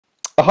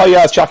Hi,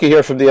 yeah, it's Jackie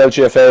here from the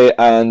LGFA,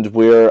 and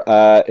we're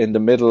in the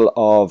middle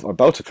of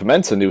about to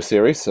commence a new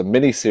series, a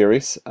mini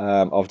series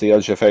of the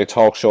LGFA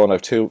talk show, and I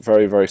have two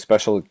very, very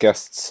special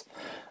guests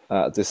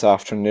this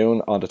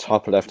afternoon. On the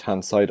top left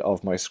hand side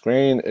of my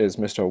screen is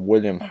Mr.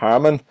 William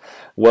Harmon,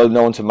 well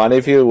known to many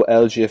of you,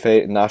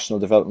 LGFA National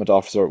Development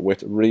Officer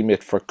with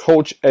remit for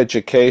coach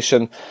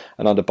education,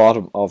 and on the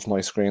bottom of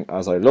my screen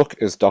as I look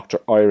is Dr.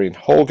 Irene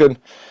Hogan,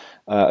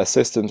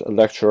 Assistant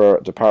Lecturer,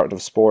 Department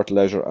of Sport,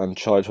 Leisure and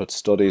Childhood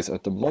Studies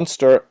at the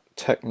Munster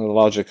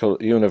Technological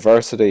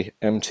University,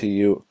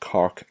 MTU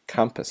Cork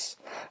Campus.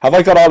 Have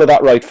I got all of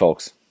that right,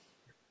 folks?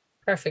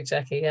 Perfect,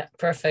 Jackie. Yeah,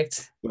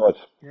 perfect.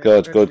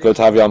 Good to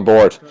have you on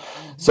board.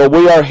 So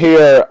we are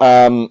here,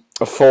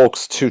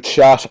 folks, to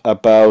chat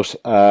about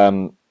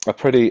a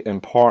pretty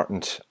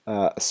important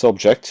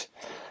subject.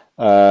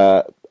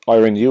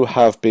 Irene, you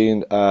have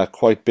been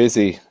quite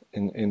busy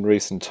in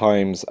recent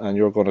times, and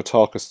you're going to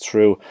talk us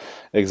through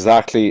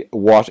exactly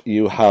what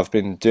you have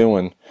been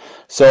doing.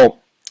 So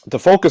the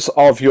focus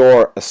of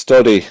your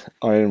study,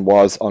 Irene,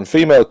 was on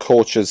female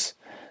coaches,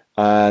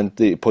 and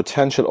the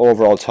potential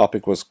overall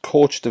topic was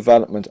coach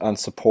development and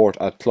support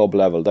at club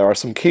level. There are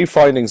some key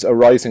findings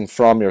arising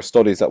from your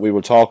studies that we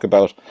will talk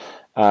about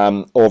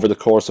over the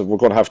course of, we're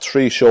going to have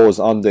 3 shows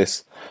on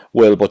this,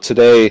 Will, but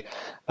today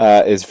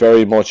is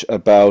very much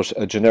about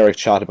a generic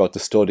chat about the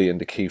study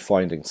and the key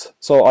findings.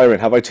 So, Irene,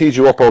 have I teed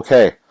you up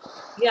okay?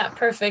 Yeah,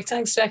 perfect.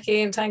 Thanks,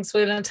 Jackie, and thanks,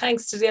 Will, and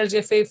thanks to the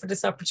LGFA for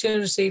this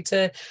opportunity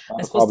to,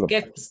 I suppose,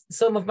 get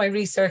some of my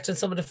research and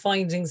some of the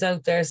findings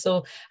out there.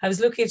 So I was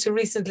looking to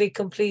recently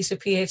complete a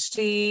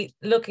PhD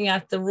looking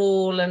at the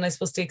role and I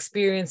suppose the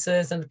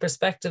experiences and the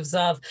perspectives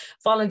of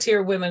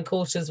volunteer women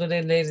coaches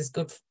within ladies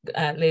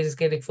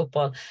Gaelic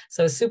football.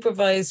 So I was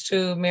supervised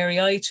through Mary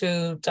I,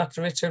 through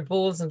Dr. Richard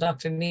Bowles and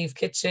Dr. Niamh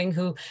Kitching,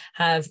 who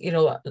have,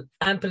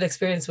 ample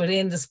experience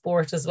within the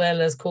sport as well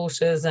as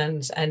coaches,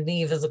 and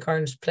Niamh as a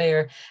current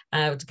player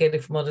to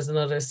Gaelic for Mothers and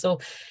Others. So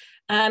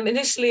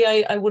initially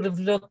I would have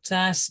looked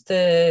at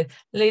the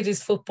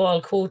ladies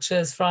football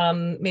coaches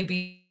from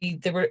maybe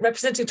they were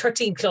representing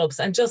 13 clubs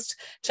and just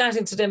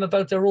chatting to them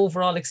about their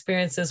overall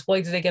experiences.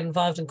 Why did they get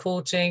involved in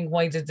coaching?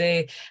 Why did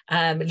they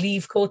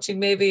leave coaching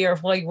maybe, or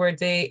why were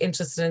they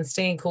interested in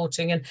staying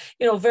coaching? And,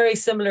 very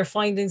similar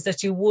findings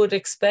that you would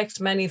expect.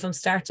 Many of them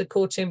started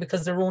coaching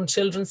because their own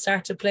children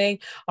started playing,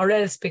 or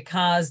else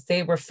because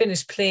they were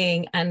finished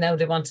playing and now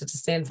they wanted to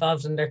stay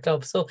involved in their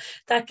club. So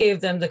that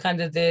gave them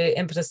the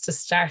impetus to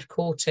start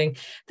coaching.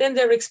 Then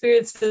their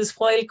experiences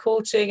while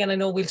coaching, and I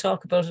know we'll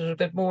talk about it a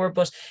bit more,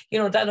 but,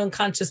 that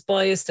unconscious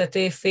bias that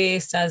they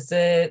faced as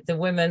the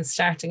women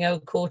starting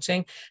out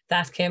coaching,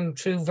 that came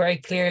through very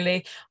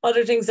clearly.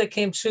 Other things that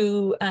came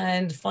through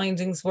and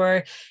findings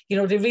were, they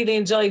really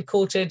enjoyed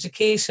coach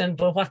education,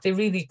 but what they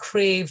really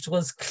craved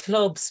was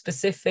club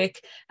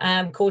specific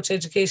coach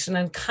education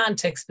and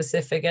context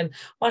specific. And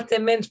what they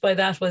meant by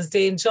that was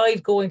they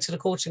enjoyed going to the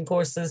coaching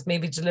courses,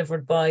 maybe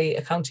delivered by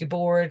a county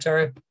board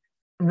or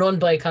run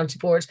by a county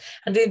board,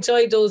 and they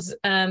enjoyed those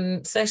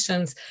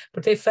sessions,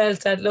 but they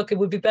felt that, look, it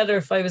would be better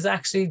if I was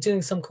actually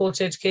doing some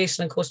coach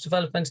education and coach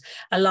development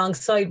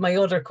alongside my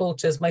other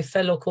coaches, my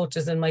fellow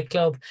coaches in my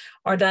club,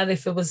 or that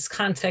if it was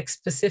context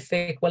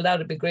specific, well, that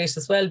would be great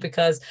as well,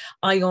 because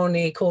I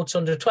only coach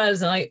under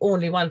 12s and I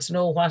only want to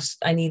know what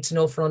I need to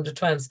know for under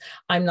 12s.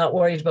 I'm not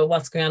worried about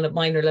what's going on at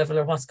minor level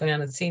or what's going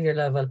on at senior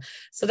level.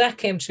 So that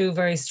came through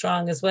very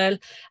strong as well.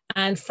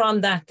 And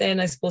from that,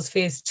 then I suppose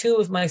phase 2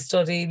 of my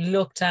study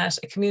looked at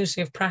a community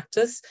of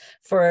practice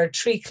for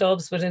 3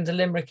 clubs within the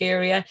Limerick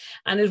area.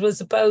 And it was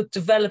about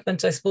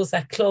development, I suppose,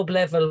 at club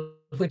level,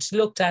 which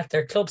looked at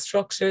their club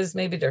structures,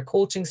 maybe their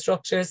coaching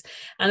structures,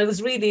 and it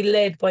was really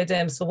led by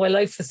them. So while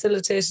I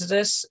facilitated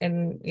it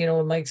in,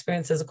 my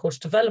experience as a coach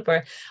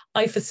developer,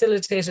 I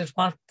facilitated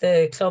what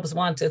the clubs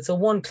wanted. So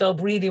one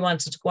club really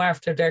wanted to go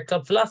after their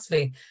club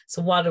philosophy.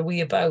 So what are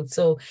we about?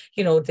 So,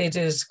 they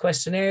did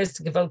questionnaires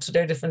to give out to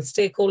their different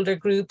stakeholder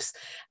groups.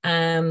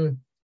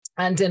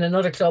 And then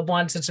another club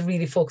wanted to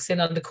really focus in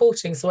on the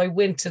coaching. So I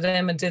went to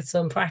them and did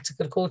some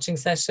practical coaching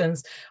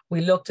sessions.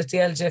 We looked at the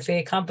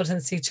LGFA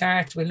competency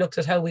chart. We looked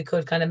at how we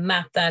could kind of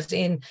map that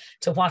in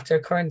to what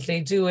they're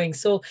currently doing.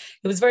 So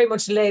it was very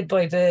much led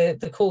by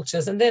the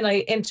coaches. And then I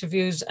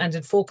interviewed and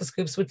did focus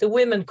groups with the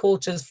women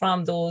coaches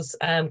from those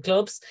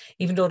clubs,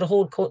 even though the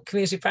whole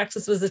community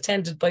practice was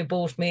attended by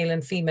both male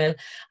and female.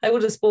 I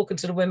would have spoken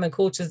to the women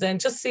coaches then,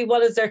 just see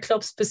what is their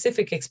club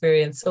specific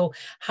experience. So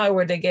how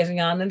are they getting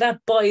on? And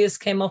that bias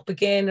came up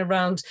again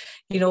around,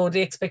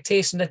 the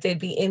expectation that they'd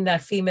be in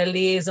that female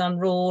liaison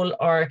role,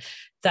 or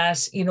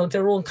that,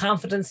 their own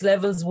confidence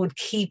levels would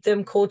keep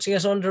them coaching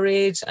at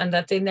underage, and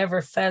that they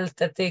never felt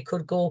that they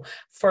could go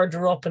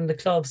further up in the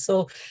club.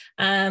 So,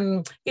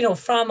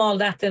 from all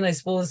that, then I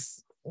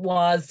suppose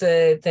was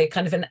the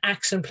kind of an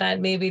action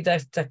plan maybe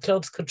that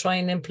clubs could try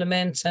and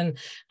implement and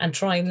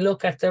try and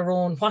look at their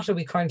own, what are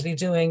we currently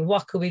doing,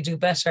 what could we do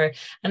better,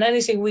 and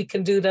anything we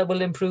can do that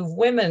will improve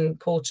women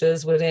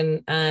coaches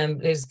within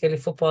ladies Gaelic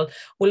football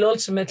will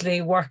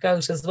ultimately work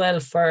out as well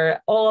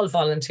for all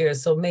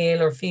volunteers, so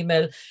male or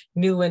female,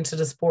 new into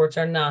the sport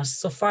or not.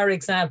 So for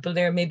example,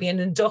 there may be an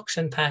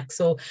induction pack,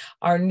 so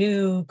our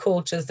new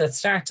coaches that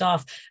start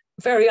off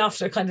very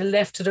often are kind of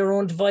left to their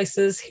own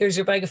devices. Here's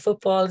your bag of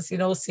footballs, you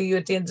know, see you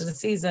at the end of the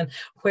season.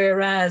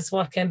 Whereas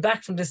what came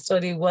back from this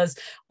study was,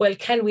 well,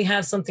 can we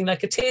have something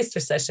like a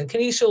taster session?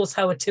 Can you show us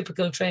how a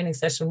typical training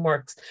session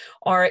works?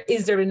 Or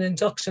is there an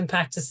induction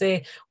pack to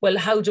say, well,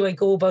 how do I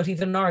go about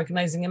even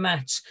organising a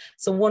match?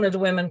 So one of the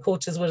women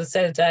coaches would have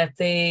said that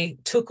they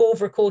took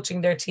over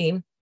coaching their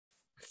team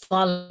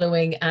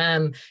following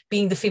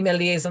being the female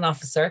liaison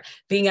officer,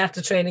 being at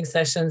the training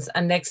sessions,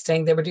 and next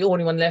thing they were the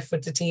only one left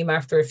with the team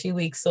after a few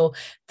weeks. So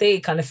they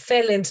kind of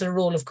fell into the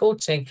role of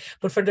coaching.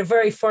 But for the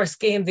very first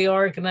game they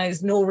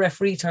organised, no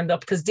referee turned up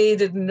because they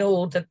didn't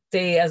know that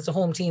they, as the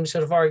home team,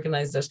 should have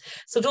organised it.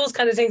 So those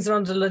kind of things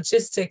around the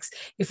logistics,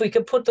 if we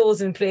could put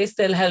those in place,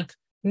 they'll help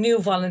new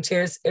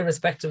volunteers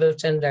irrespective of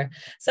gender.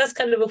 So that's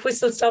kind of a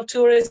whistle-stop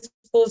tour, I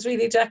suppose,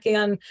 really, Jackie,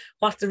 on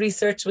what the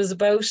research was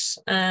about,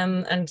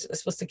 and I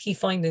suppose the key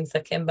findings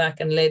that came back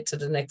and led to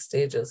the next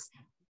stages.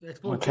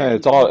 Okay,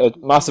 it's all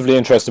massively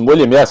interesting.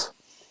 William, yes?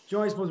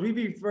 Joe, I suppose we'd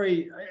be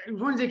very,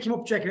 once they came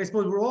up, Jackie, I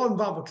suppose we're all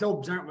involved with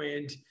clubs, aren't we?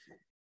 And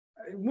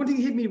one thing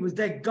that hit me was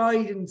that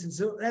guidance, and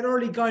so that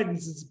early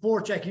guidance and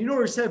support, Jackie. You know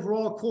yourself, we're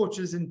all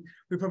coaches, and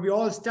we probably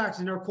all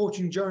started in our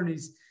coaching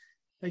journeys.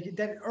 Like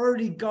that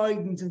early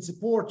guidance and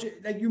support,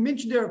 like you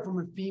mentioned there from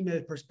a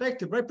female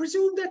perspective, but I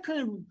presume that kind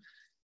of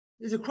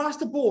is across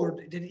the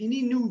board, that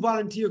any new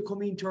volunteer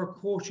coming into our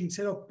coaching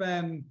setup,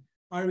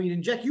 Irene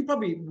and Jack, you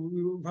probably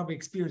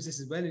experienced this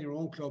as well in your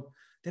own club,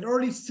 that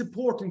early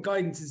support and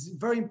guidance is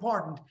very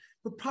important,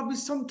 but probably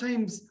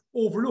sometimes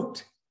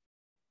overlooked.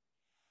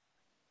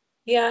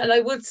 Yeah, and I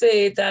would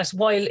say that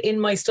while in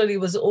my study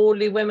was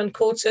only women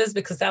coaches,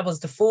 because that was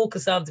the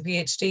focus of the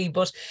PhD,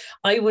 but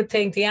I would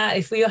think, yeah,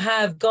 if we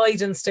have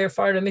guidance there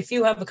for them, if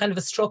you have a kind of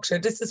a structure,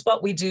 this is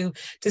what we do,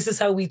 this is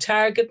how we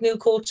target new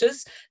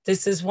coaches,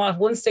 this is what,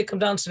 once they come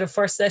down to their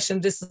first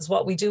session, this is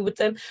what we do with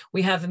them.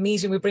 We have a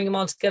meeting, we bring them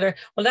all together.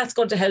 Well, that's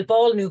going to help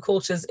all new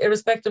coaches,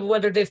 irrespective of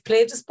whether they've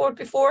played the sport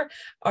before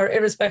or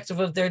irrespective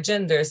of their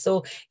gender.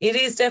 So it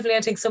is definitely,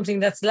 I think, something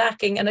that's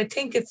lacking. And I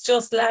think it's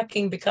just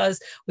lacking because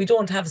we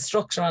don't have a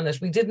structure on it.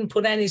 We didn't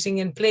put anything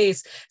in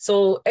place.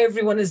 So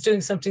everyone is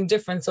doing something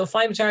different. So if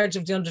I'm in charge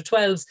of the under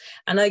 12s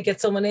and I get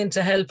someone in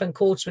to help and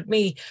coach with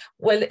me,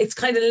 well, it's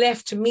kind of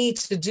left to me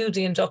to do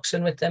the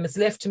induction with them. It's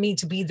left to me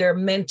to be their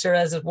mentor,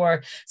 as it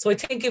were. So I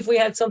think if we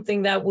had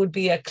something that would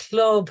be a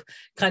club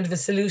kind of a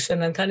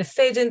solution and kind of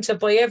fed into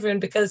by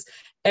everyone, because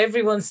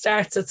everyone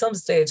starts at some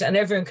stage and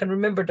everyone can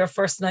remember their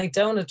first night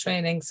down at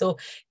training. So,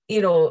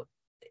 you know,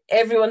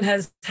 everyone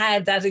has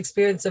had that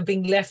experience of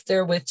being left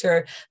there with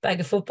your bag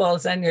of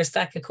footballs and your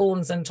stack of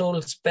cones and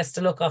told, best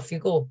of luck, off you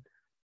go.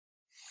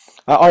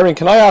 Irene,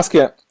 can I ask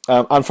you,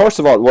 and first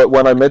of all,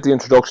 when I made the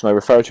introduction, I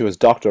referred to you as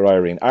Dr.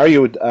 Irene. Are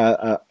you,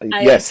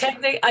 yes?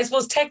 I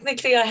suppose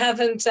technically I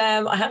haven't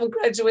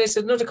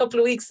graduated. Another couple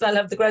of weeks and I'll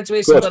have the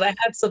graduation. Good. But I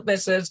have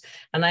submitted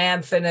and I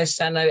am finished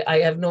and I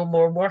have no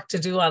more work to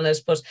do on it.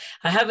 But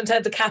I haven't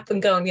had the cap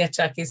and gown yet,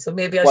 Jackie, so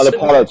maybe I should.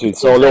 Well, apologies.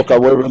 So look,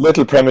 we're a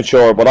little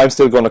premature, but I'm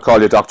still going to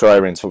call you Dr.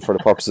 Irene for the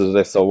purposes of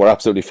this, so we're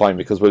absolutely fine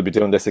because we'll be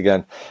doing this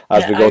again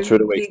as we go through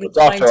the week. But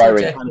Dr.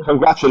 Irene, and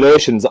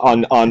congratulations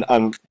on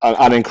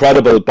an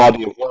incredible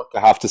body of work, I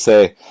have to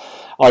say.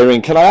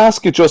 Irene, can I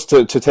ask you just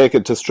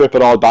to strip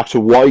it all back to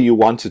why you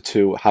wanted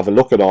to have a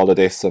look at all of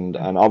this? And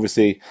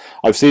obviously,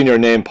 I've seen your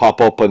name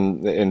pop up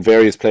in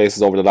various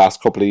places over the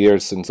last couple of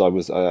years since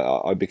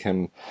I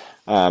became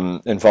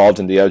involved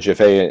in the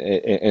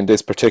LGFA in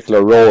this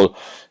particular role.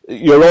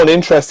 Your own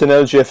interest in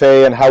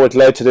LGFA and how it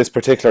led to this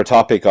particular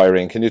topic,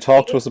 Irene. Can you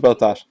talk to us about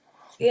that?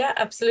 Yeah,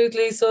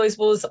 absolutely. So I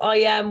suppose I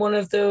am one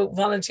of the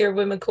volunteer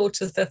women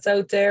coaches that's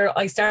out there.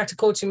 I started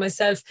coaching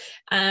myself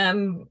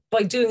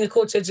by doing a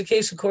coach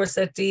education course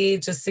at the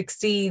age of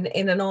 16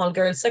 in an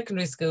all-girls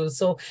secondary school.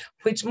 So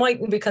which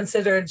mightn't be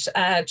considered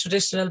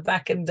traditional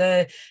back in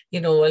the,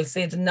 I'll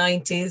say the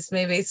 90s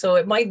maybe. So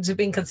it mightn't have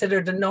been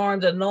considered the norm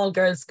that an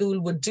all-girls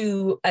school would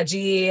do a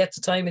GA at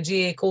the time, a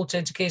GA coach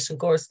education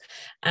course.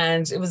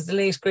 And it was the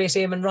late, great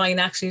Eamon Ryan,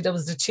 actually, that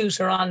was the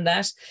tutor on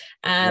that.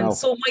 Wow.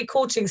 So my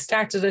coaching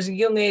started at a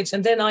young age,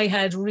 and then I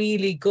had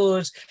really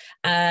good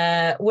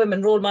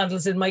women role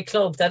models in my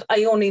club that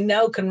I only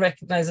now can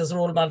recognise as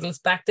role models.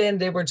 Back then,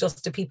 they were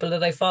just the people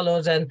that I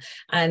followed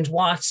and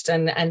watched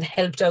and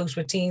helped out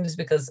with teams,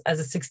 because as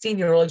a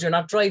 16-year-old, you're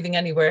not driving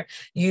anywhere.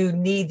 You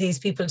need these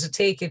people to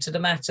take you to the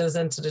matches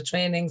and to the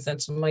trainings, and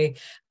to my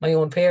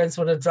own parents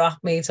would have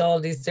dropped me to all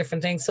these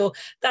different things. So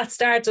that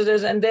started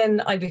it, and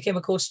then I became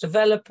a coach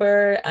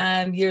developer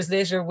years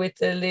later with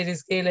the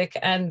Ladies Gaelic,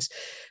 and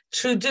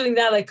through doing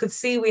that, I could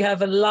see we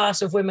have a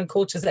lot of women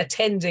coaches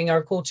attending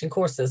our coaching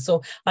courses.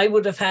 So I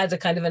would have had a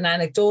kind of an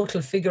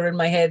anecdotal figure in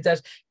my head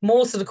that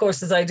most of the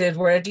courses I did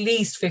were at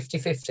least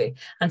 50-50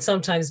 and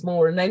sometimes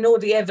more. And I know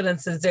the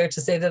evidence is there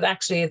to say that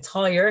actually it's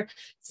higher.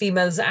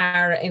 Females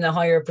are in a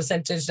higher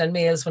percentage than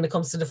males when it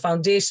comes to the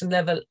foundation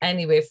level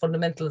anyway,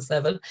 fundamentals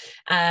level.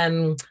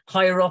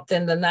 Higher up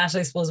than that,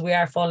 I suppose we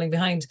are falling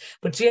behind.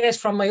 But yet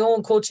from my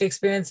own coaching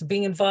experience,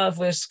 being involved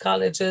with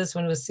colleges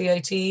when it was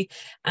CIT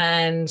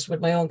and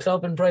with my own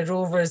club and Bride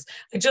Rovers,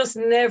 I just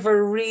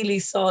never really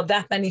saw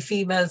that many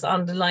females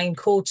on the line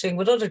coaching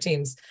with other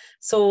teams.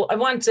 So I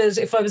wanted,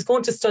 if I was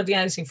going to study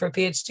anything for a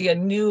PhD, I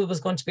knew it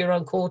was going to be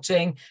around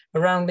coaching,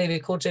 around maybe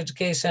coach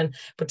education,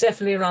 but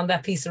definitely around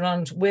that piece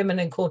around women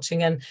in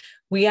coaching. And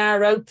we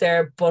are out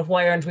there, but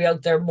why aren't we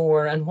out there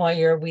more? And why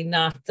are we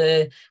not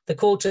the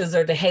coaches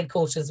or the head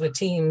coaches with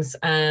teams?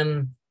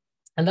 And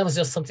that was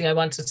just something I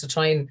wanted to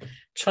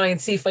try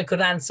and see if I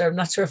could answer. I'm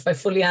not sure if I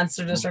fully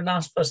answered it or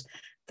not, but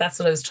that's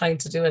what I was trying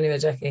to do anyway,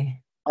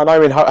 Jackie. And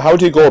Irene, how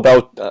do you go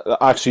about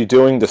actually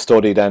doing the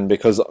study then?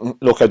 Because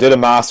look, I did a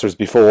master's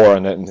before,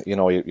 and then, you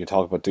know, you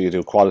talk about, do you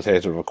do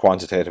qualitative or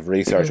quantitative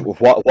research?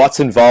 What's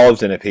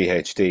involved in a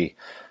PhD,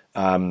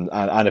 and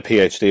a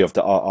PhD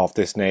of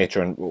this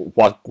nature, and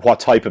what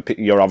type of,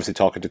 you're obviously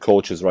talking to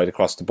coaches right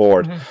across the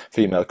board,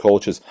 female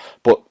coaches,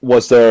 but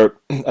was there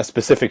a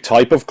specific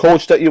type of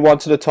coach that you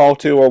wanted to talk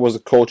to, or was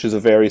it coaches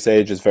of various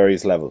ages,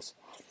 various levels?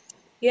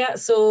 Yeah,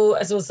 so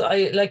I suppose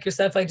like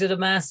yourself, I did a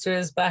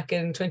master's back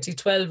in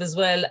 2012 as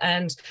well.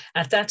 And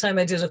at that time,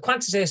 I did a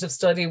quantitative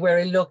study where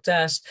I looked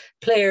at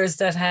players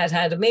that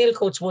had a male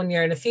coach one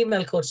year and a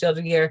female coach the other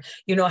year.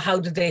 You know,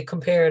 how did they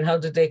compare and how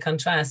did they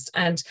contrast?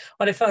 And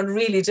what I found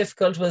really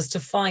difficult was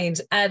to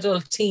find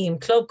adult team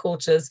club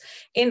coaches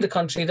in the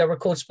country that were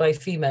coached by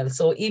females.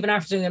 So even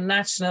after doing a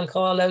national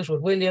call out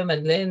with William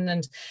and Lynn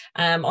and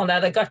on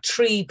that, I got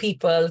three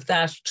clubs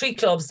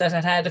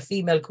that had a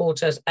female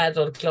coach at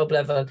adult club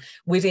level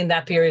within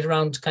that period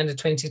around kind of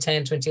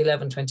 2010,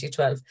 2011,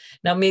 2012.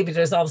 Now, maybe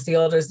there's obviously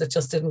others that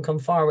just didn't come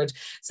forward.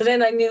 So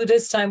then I knew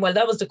this time, well,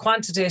 that was the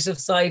quantitative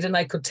side, and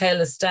I could tell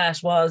a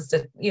stat was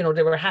that, you know,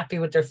 they were happy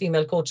with their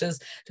female coaches.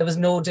 There was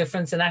no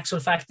difference. In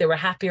actual fact, they were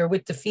happier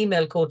with the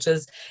female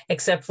coaches,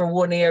 except for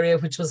one area,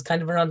 which was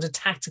kind of around the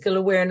tactical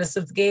awareness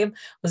of the game,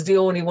 was the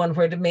only one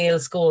where the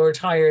males scored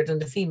higher than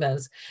the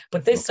females.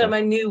 But this time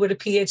I knew with a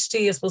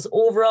PhD, I suppose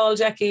overall,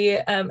 Jackie,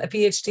 a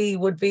PhD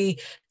would be,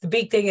 the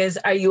big thing is,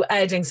 are you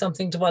adding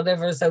something to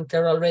whatever is out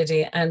there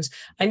already? And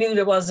I knew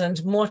there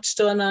wasn't much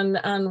done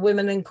on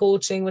women in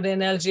coaching within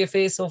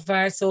LGFA so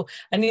far. So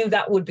I knew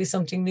that would be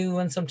something new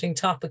and something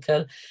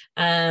topical.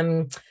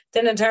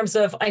 Then in terms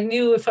of, I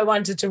knew if I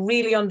wanted to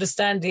really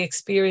understand the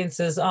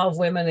experiences of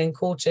women in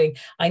coaching,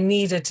 I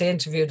needed to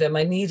interview them.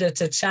 I needed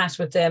to chat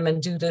with them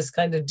and do this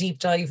kind of deep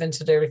dive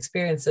into their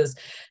experiences.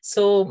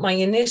 So my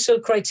initial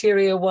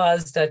criteria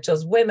was that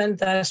just women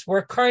that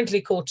were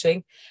currently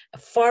coaching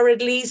for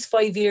at least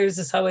 5 years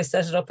is how I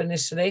set it up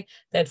initially.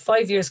 They had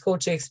 5 years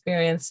coaching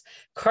experience,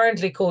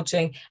 currently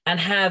coaching, and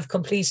have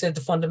completed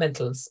the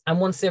fundamentals. And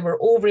once they were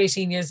over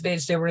 18 years of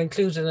age, they were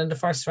included in the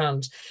first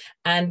round.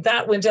 And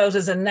that went out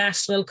as a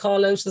national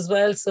call out as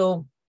well.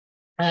 So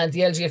the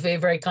LGFA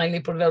very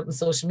kindly put it out on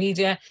social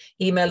media,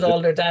 emailed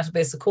all their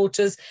database of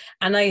coaches.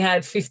 And I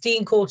had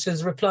 15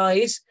 coaches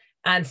replied,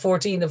 and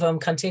 14 of them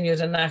continued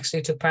and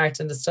actually took part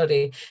in the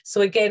study.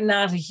 So again,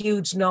 not a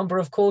huge number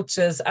of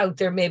coaches out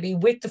there, maybe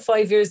with the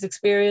 5 years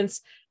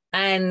experience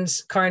and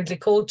currently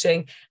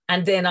coaching,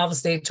 and then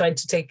obviously trying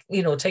to take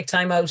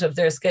time out of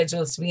their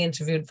schedules to be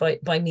interviewed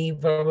by me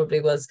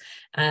probably was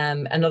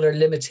another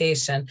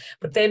limitation.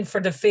 But then for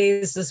the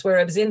phases where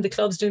I was in the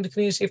clubs doing the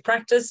community of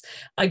practice,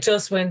 I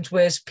just went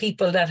with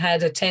people that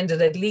had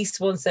attended at least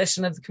one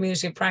session of the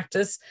community of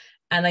practice,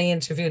 and I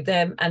interviewed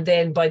them. And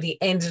then by the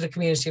end of the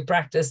community of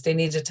practice, they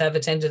needed to have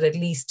attended at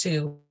least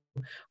two,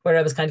 where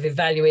I was kind of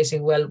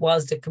evaluating, well,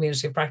 was the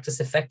community of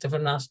practice effective or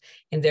not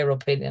in their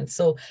opinion?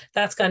 So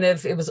that's kind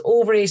of, it was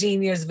over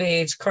 18 years of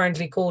age,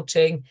 currently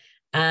coaching,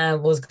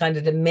 was kind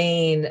of the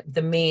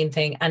main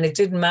thing. And it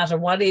didn't matter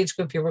what age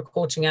group you were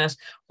coaching at,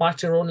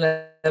 what your own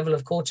level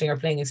of coaching or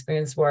playing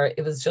experience were.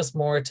 It was just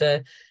more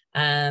to,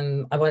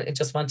 I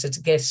just wanted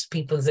to get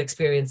people's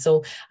experience.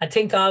 So I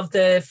think of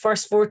the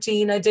first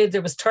 14 I did,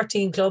 there was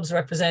 13 clubs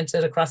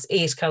represented across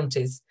 8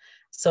 counties.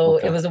 So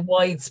it was a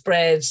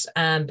widespread,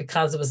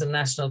 because it was a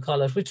national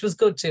call-out, which was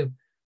good too.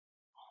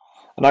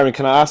 And Irene,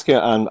 can I ask you,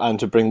 and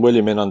to bring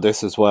William in on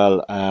this as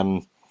well,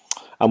 and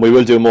we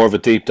will do more of a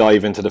deep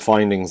dive into the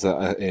findings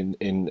in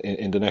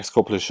the next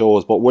couple of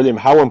shows, but William,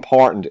 how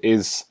important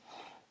is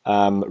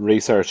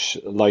research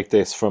like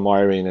this from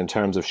Irene in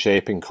terms of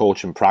shaping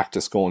coaching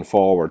practice going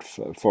forward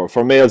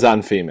for males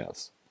and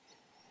females?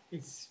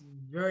 It's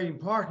very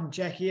important,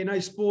 Jackie, and I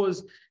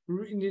suppose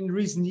in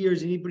recent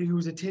years, anybody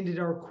who's attended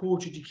our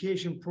coach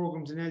education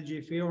programs in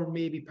LGFA or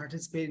maybe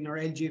participated in our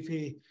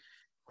LGFA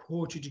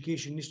coach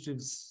education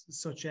initiatives,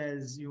 such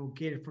as,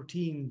 Gated for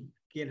Teen,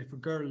 Gated for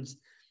Girls,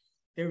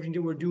 everything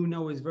that we're doing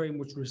now is very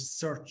much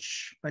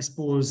research, I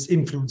suppose,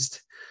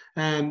 influenced.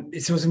 So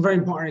it's very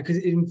important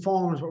because it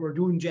informs what we're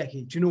doing,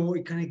 Jackie. Do you know,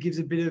 it kind of gives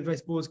a bit of, I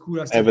suppose,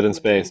 kudos.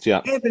 Evidence-based,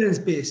 yeah.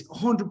 Evidence-based,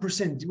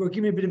 100%. We're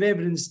giving a bit of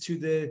evidence to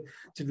the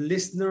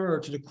listener or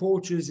to the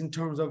coaches in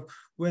terms of,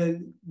 well,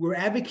 we're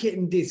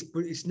advocating this,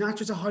 but it's not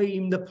just a high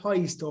in the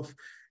pie stuff.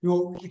 You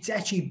know, it's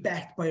actually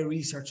backed by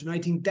research. And I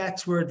think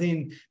that's where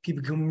then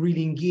people become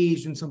really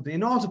engaged in something.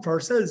 And also for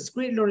ourselves, it's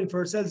great learning for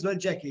ourselves as well,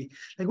 Jackie.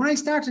 Like when I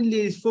started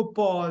ladies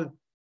football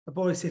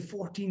about, I say,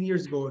 14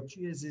 years ago,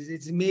 Jesus,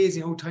 it's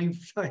amazing how time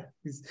flies.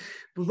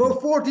 But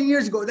about 14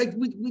 years ago, like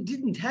we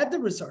didn't have the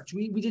research.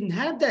 We didn't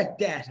have that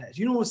data,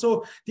 you know,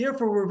 so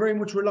therefore we're very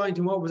much reliant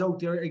on what was out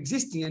there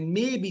existing and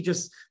maybe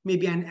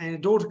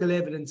anecdotal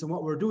evidence on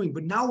what we're doing.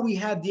 But now we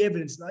have the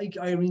evidence, like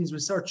Irene's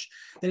research,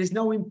 that is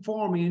now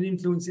informing and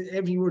influencing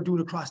everything we're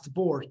doing across the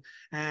board.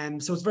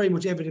 So it's very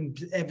much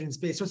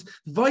evidence-based. So it's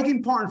vitally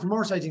important from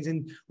our side things,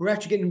 and we're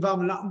actually getting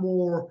involved in a lot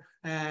more,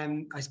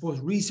 I suppose,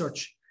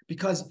 research,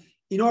 because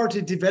in order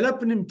to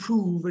develop and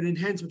improve and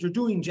enhance what you're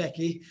doing,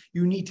 Jackie,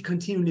 you need to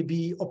continually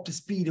be up to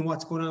speed in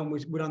what's going on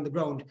with on the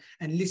ground,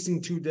 and listening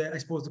to the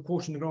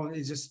coach on the ground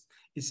is just,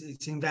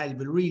 it's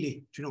invaluable,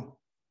 really, you know.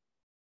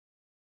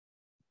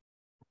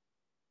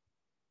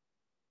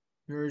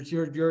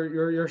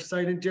 You're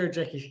silent there,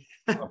 Jackie.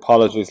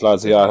 Apologies,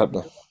 lads. Yeah,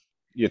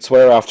 you'd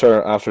swear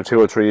after 2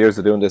 or 3 years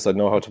of doing this, I'd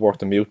know how to work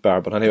the mute bar.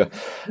 But anyway,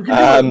 we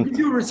can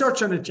do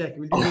research on it,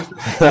 Jackie.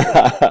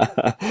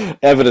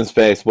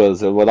 Evidence-based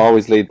will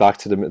always lead back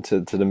to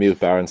the mute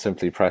bar and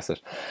simply press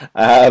it.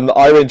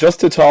 Irene, just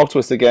to talk to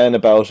us again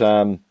about,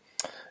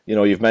 you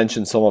know, you've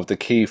mentioned some of the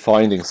key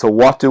findings. So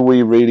what do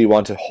we really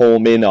want to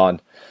home in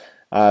on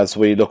as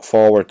we look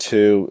forward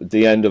to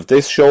the end of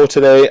this show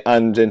today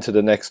and into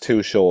the next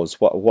 2 shows?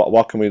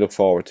 What can we look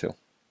forward to?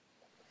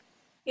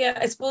 Yeah,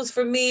 I suppose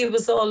for me, it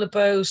was all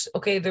about,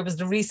 okay, there was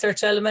the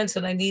research element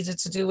and I needed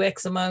to do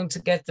X amount to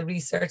get the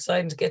research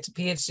side and to get the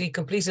PhD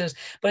completed.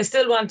 But I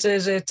still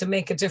wanted it to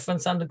make a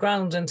difference on the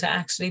ground and to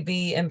actually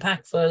be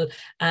impactful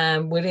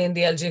within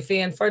the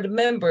LGFA and for the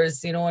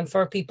members, you know, and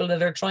for people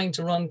that are trying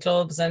to run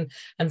clubs and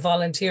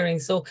volunteering.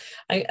 So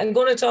I'm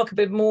going to talk a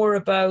bit more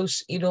about,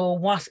 you know,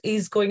 what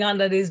is going on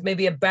that is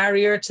maybe a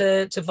barrier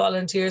to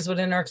volunteers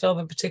within our club,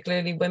 and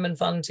particularly women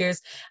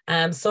volunteers,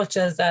 such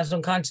as that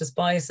unconscious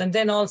bias. And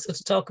then also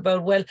to talk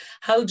about, well,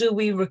 how do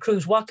we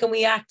recruit? What can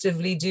we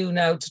actively do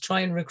now to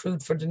try and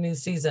recruit for the new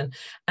season?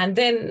 And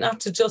then not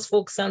to just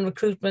focus on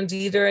recruitment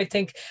either. I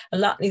think a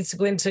lot needs to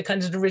go into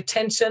kind of the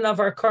retention of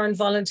our current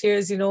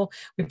volunteers. You know,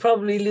 we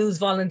probably lose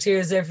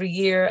volunteers every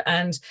year,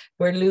 and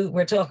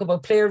we're talking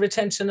about player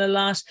retention a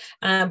lot.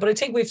 But I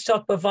think we've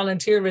talked about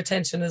volunteer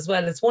retention as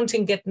well. It's one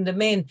thing getting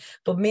them in,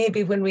 but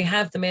maybe when we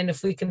have them in,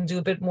 if we can do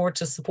a bit more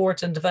to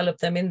support and develop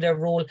them in their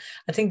role,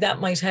 I think that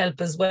might help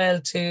as well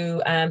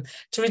to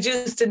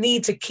reduce the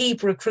need to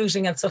keep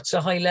recruiting at such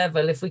a high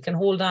level if we can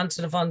hold on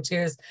to the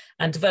volunteers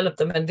and develop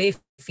them and they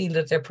feel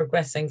that they're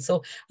progressing.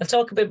 So I'll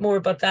talk a bit more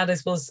about that, I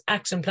suppose,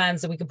 action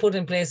plans that we can put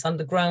in place on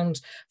the ground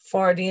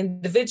for the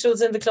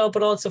individuals in the club,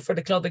 but also for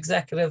the club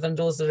executive and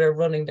those that are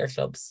running their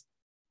clubs.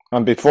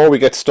 And before we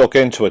get stuck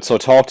into it, so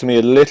talk to me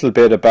a little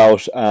bit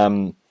about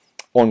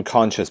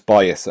unconscious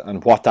bias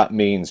and what that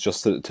means,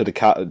 just to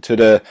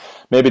the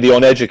maybe the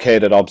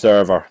uneducated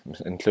observer,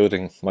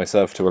 including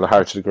myself to a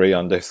large degree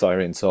on this,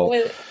 Irene. So.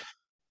 Well,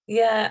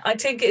 yeah, I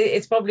think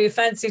it's probably a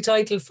fancy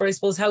title for, I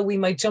suppose, how we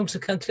might jump to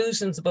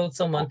conclusions about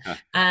someone.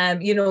 Okay.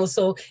 You know,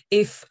 so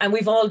and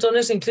we've all done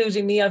it,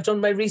 including me, I've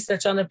done my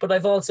research on it, but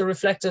I've also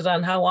reflected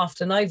on how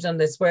often I've done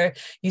this, where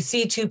you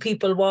see 2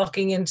 people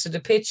walking into the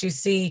pitch, you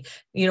see,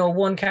 you know,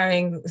 one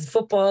carrying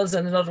footballs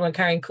and another one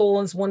carrying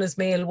cones, one is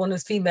male, one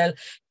is female.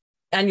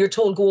 And you're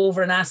told, go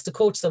over and ask the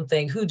coach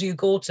something. Who do you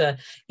go to?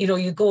 You know,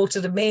 you go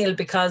to the male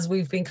because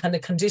we've been kind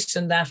of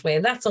conditioned that way.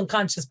 And that's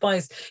unconscious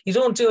bias. You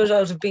don't do it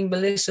out of being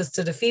malicious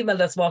to the female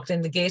that's walked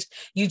in the gate.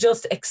 You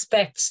just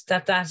expect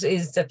that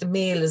the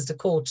male is the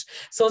coach.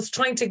 So it's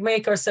trying to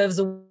make ourselves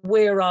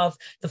aware of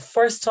the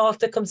first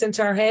thought that comes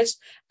into our head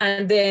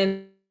and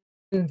then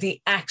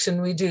the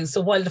action we do.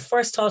 So while the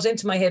first thought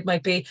into my head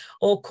might be,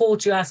 oh,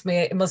 coach, you asked me,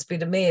 it must be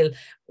the male.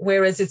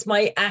 Whereas it's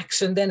my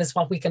action then is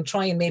what we can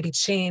try and maybe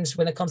change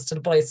when it comes to the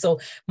bias. So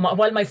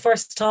while my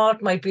first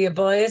thought might be a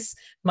bias,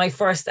 my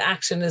first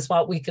action is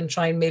what we can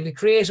try and maybe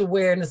create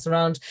awareness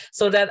around,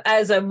 so that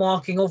as I'm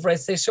walking over, I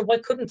say, sure, why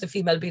couldn't the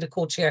female be the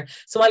coach here?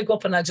 So I'll go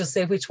up and I'll just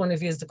say, which one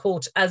of you is the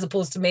coach, as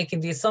opposed to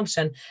making the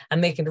assumption and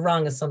making the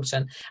wrong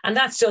assumption. And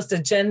that's just a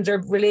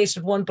gender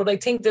related one. But I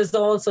think there's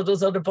also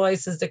those other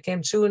biases that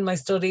came through in my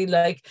study,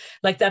 like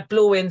that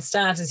blow-in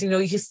status. You know,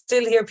 you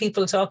still hear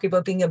people talking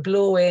about being a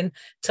blow-in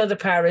to the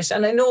parish.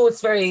 And I know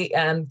it's very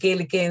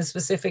Gaelic game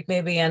specific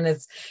maybe, and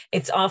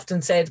it's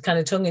often said kind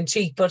of tongue in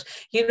cheek, but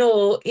you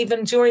know,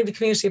 even during the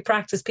community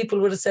practice, people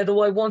would have said,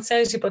 oh, I won't say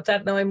anything about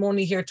that now, I'm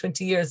only here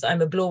 20 years,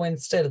 I'm a blow-in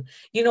still,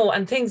 you know,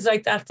 and things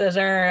like that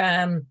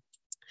are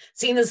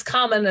seen as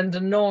common and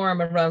the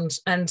norm around.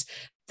 And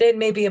then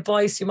maybe a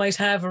bias you might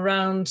have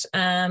around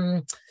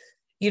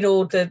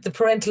the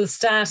parental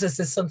status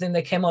is something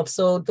that came up.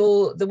 So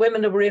though the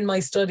women that were in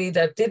my study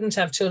that didn't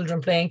have children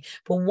playing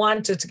but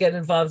wanted to get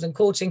involved in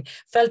coaching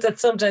felt that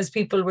sometimes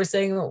people were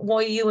saying, why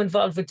are you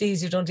involved with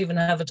these? You don't even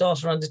have a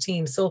daughter on the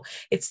team. So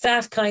it's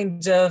that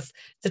kind of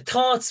the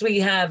thoughts we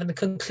have and the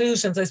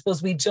conclusions I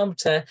suppose we jump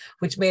to,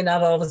 which may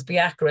not always be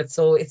accurate.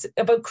 So it's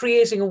about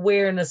creating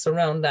awareness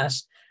around that,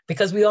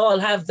 because we all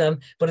have them,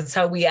 but it's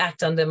how we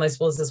act on them, I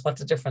suppose, is what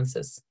the difference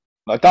is.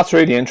 Like, that's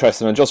really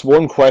interesting. And just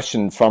one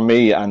question from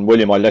me, and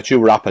William, I'll let you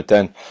wrap it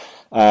then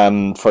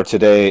for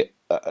today.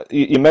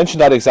 You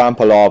mentioned that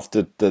example of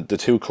the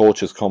two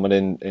coaches coming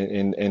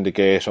in the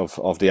gate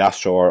of the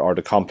Astro or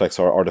the complex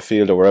or the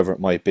field or wherever it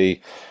might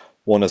be.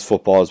 One is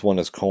footballs, one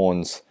is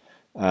cones.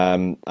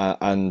 And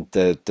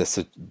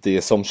the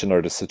assumption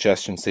or the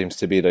suggestion seems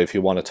to be that if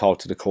you want to talk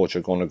to the coach,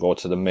 you're going to go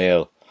to the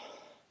male,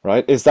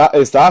 right? Is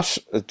that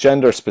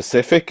gender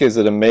specific? Is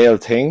it a male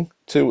thing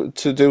to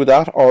do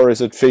that, or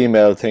is it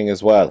female thing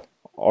as well,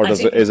 or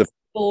is it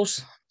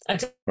both? I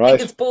think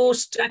it's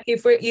both, Jackie.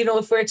 If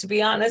we're to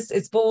be honest,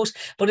 it's both.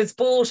 But it's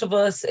both of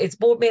us. It's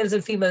both males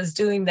and females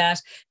doing that,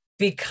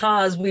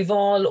 because we've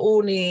all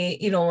only,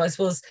 I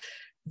suppose,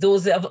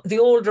 those of the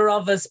older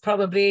of us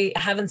probably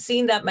haven't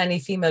seen that many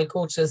female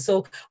coaches,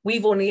 so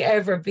we've only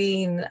ever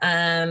been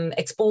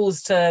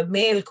exposed to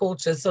male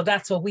coaches, so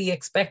that's what we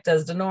expect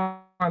as the norm.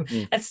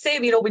 And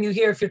same, when you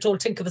hear, if you're told,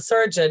 think of a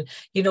surgeon,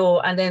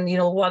 and then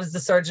what is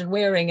the surgeon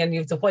wearing, and you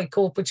have the white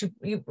coat, but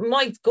you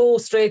might go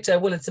straight to,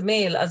 well, it's a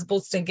male, as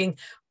opposed to thinking,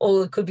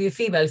 oh, it could be a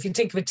female. If you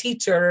think of a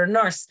teacher or a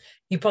nurse,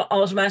 you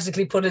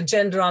automatically put a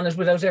gender on it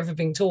without ever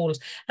being told.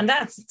 And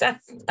that's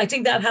I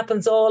think that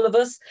happens to all of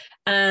us.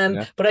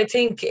 But I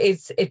think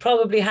it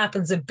probably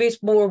happens a bit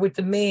more with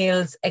the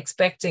males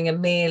expecting a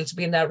male to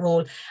be in that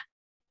role.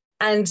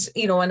 And,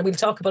 and we'll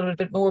talk about it a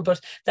bit more, but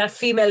that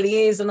female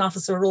liaison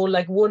officer role,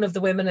 like one of the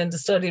women in the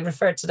study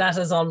referred to that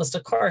as almost a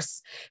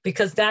curse,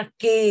 because that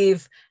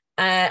gave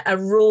a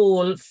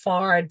role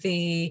for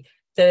the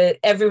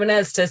everyone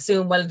else to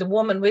assume, well, the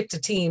woman with the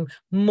team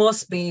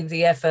must be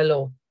the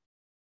FLO.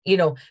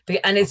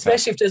 And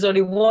especially if there's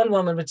only one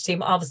woman with the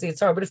team, obviously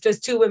it's her. But if there's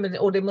two women,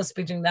 they must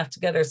be doing that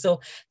together. So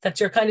that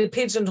you're kind of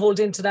pigeonholed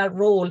into that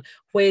role,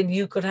 when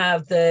you could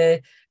have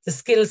the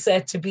skill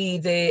set to be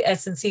the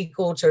S&C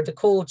coach or the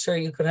coach, or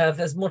you could have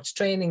as much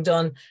training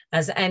done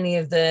as any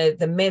of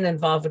the men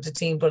involved with the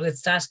team. But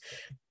it's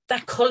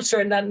that culture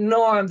and that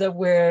norm that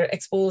we're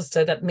exposed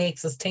to that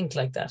makes us think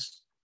like that.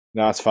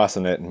 That's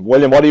fascinating.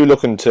 William, what are you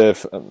looking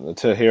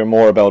to hear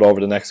more about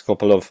over the next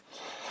couple of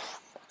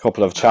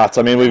chats?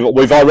 I mean,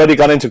 we've already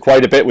gone into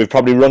quite a bit. We've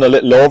probably run a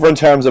little over in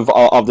terms of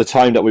the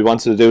time that we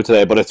wanted to do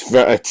today, but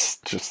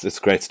it's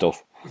great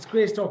stuff. It's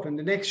great stuff. And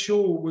the next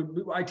show,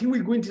 I think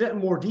we'll go into that in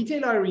more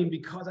detail, Irene,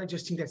 because I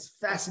just think that's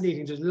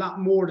fascinating. There's a lot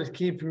more that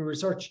came from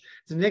research.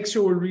 The next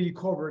show will really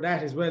cover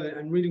that as well.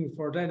 And reading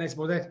for that, and I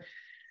suppose that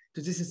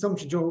there's this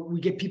assumption, Joe,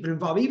 we get people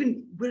involved,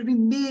 even whether it be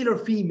male or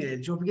female,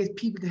 Joe, we get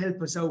people to help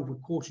us out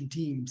with coaching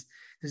teams.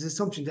 There's an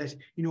assumption that,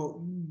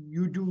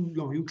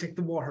 you collect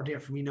the water there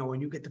for me now,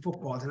 and you get the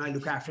footballs, and I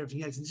look after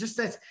everything else. It's just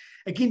that,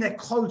 again, that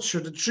culture,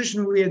 the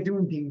traditional way of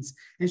doing things.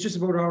 And it's just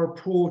about our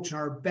approach and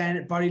our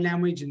body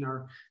language and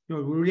our, we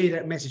relay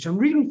that message. I'm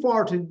really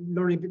forward to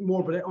learning a bit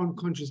more about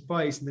unconscious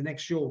bias in the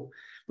next show.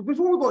 But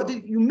before we go,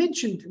 you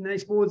mentioned, and I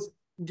suppose,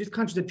 I'm just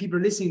conscious that people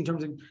are listening in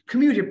terms of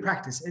community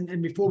practice,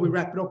 and before we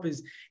wrap it up,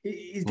 is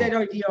that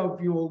idea of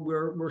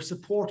we're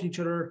supporting each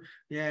other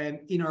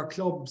in our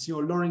clubs,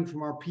 learning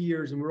from our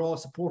peers, and we're all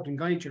supporting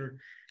guide each other.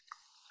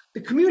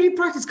 The community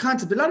practice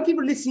concept, a lot of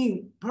people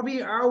listening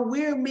probably are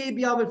aware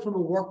maybe of it from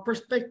a work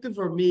perspective,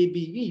 or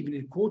maybe even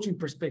a coaching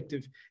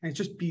perspective, and it's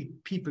just be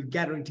people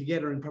gathering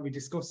together and probably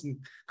discussing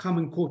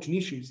common coaching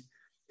issues.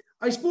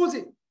 I suppose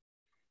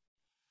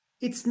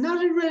it's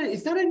not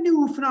a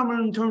new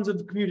phenomenon in terms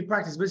of community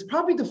practice, but it's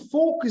probably the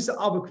focus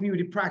of a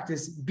community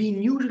practice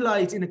being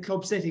utilized in a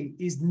club setting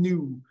is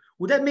new.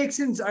 Would that make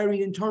sense,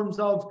 Irene, in terms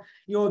of,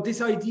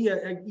 this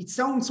idea? It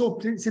sounds so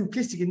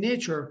simplistic in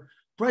nature,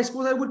 but I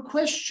suppose I would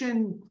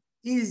question,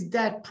 is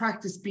that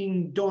practice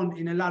being done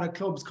in a lot of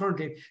clubs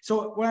currently?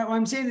 So what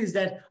I'm saying is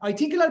that I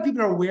think a lot of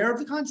people are aware of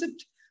the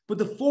concept, but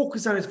the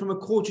focus on it from a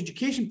coach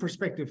education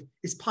perspective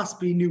is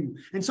possibly new,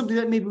 and something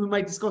that maybe we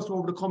might discuss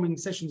over the coming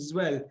sessions as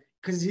well,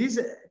 because it is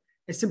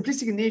a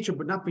simplistic in nature,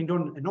 but not being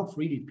done enough,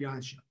 really, to be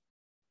honest.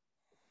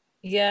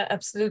 Yeah,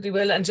 absolutely.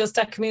 Well, and just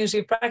that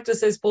community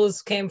practice, I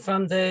suppose, came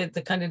from the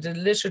kind of the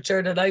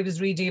literature that I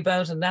was reading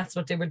about, and that's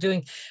what they were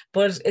doing.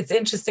 But it's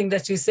interesting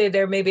that you say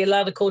there maybe a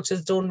lot of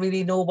coaches don't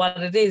really know what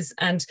it is.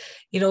 And,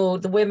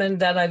 the women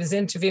that I was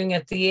interviewing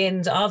at the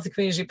end of the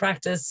community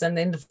practice and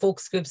in the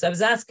focus groups, I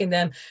was asking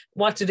them,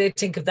 what do they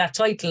think of that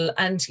title?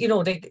 And,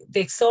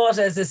 they saw it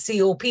as a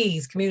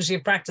COPs, community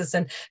practice,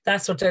 and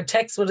that's what their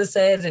text would have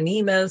said and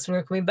emails when we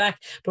were coming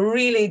back. But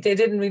really, they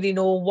didn't really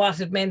know what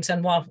it meant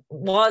and what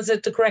was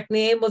it the correct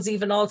name was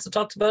even also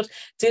talked about,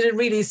 didn't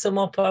really sum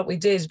up what we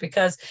did,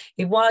 because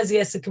it was,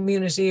 yes, a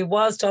community, it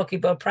was talking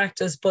about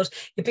practice, but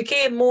it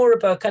became more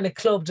about kind of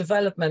club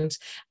development.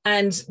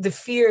 And the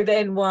fear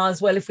then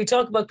was, well, if we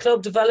talk about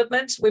club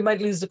development, we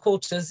might lose the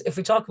coaches. If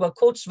we talk about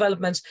coach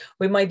development,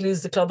 we might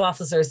lose the club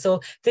officers.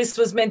 So this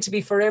was meant to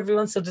be for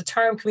everyone. So the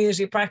term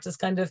community practice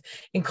kind of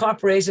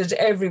incorporated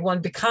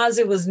everyone because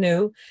it was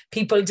new.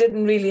 People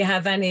didn't really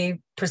have any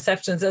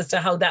perceptions as to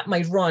how that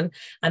might run,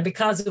 and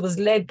because it was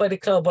led by the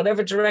club,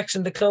 whatever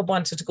direction the club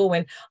wanted to go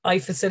in, I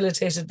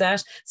facilitated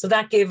that. So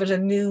that gave it a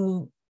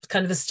new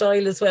kind of a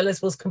style as well, I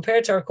suppose,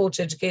 compared to our coach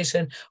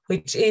education,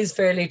 which is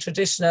fairly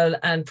traditional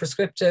and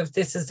prescriptive.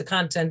 This is the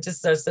content, this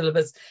is our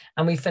syllabus,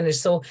 and we finish.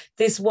 So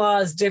this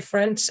was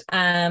different,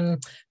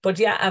 but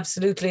yeah,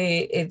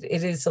 absolutely, it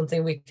is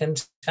something we can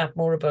chat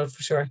more about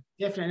for sure.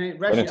 Definitely.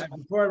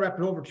 Before I wrap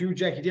it over to you,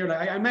 Jackie, dear,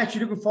 I'm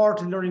actually looking forward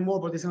to learning more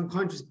about this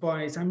unconscious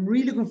bias. I'm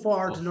really looking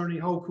forward to learning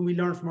how can we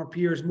learn from our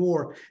peers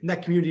more in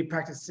that community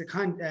practice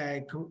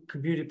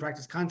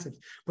concept.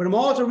 But I'm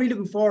also really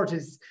looking forward to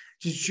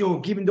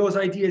just giving those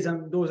ideas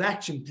and those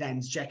action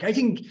plans, Jack. I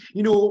think,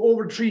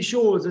 over 3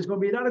 shows, there's going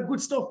to be a lot of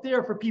good stuff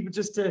there for people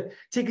just to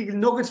take little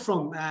nuggets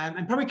from,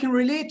 and probably can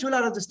relate to a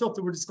lot of the stuff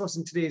that we're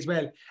discussing today as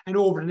well, and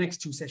over the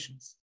next 2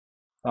 sessions.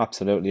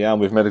 Absolutely, yeah.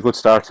 And we've made a good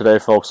start today,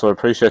 folks, so I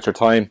appreciate your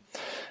time.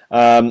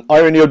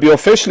 Irene, you'll be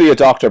officially a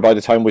doctor by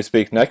the time we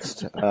speak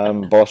next,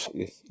 but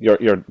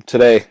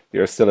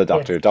you're still a doctor.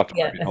 Yes. You're Dr.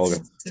 Yeah, Irene Hogan.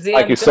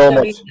 Thank you so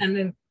much. And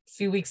in a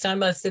few weeks'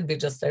 time, I'll still be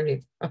just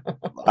Irene.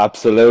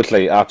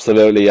 Absolutely.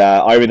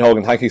 Irene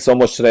Hogan, thank you so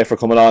much today for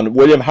coming on.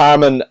 William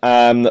Harmon,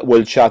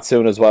 we'll chat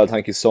soon as well.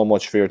 Thank you so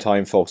much for your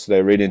time, folks,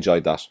 today. Really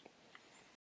enjoyed that.